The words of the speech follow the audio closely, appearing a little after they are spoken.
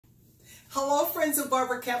Hello, friends of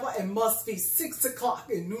Barbara Campbell. It must be 6 o'clock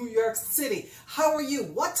in New York City. How are you?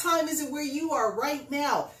 What time is it where you are right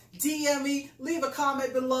now? DM me, leave a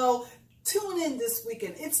comment below. Tune in this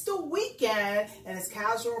weekend. It's the weekend and it's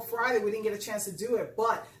Casual Friday. We didn't get a chance to do it,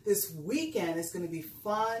 but this weekend is going to be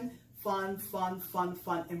fun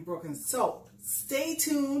in Brooklyn. So stay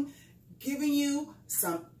tuned, giving you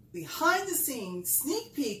some behind the scenes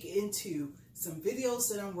sneak peek into some videos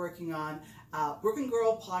that I'm working on. Brooklyn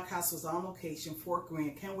Girl podcast was on location, Fort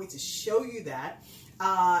Greene. I can't wait to show you that.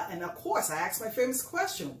 And of course, I asked my famous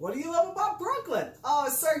question, what do you love about Brooklyn? Oh,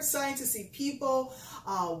 it's so exciting to see people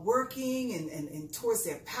working and towards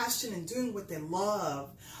their passion and doing what they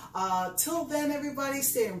love. Till then, everybody,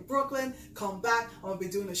 stay in Brooklyn. Come back. I'm going to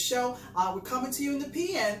be doing a show. We're coming to you in the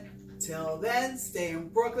PN. Till then, stay in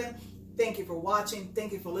Brooklyn. Thank you for watching.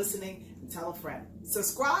 Thank you for listening. And tell a friend.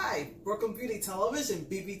 Subscribe. Brooklyn Beauty Television,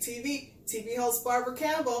 BBTV. TV host Barbara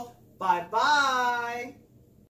Campbell. Bye-bye.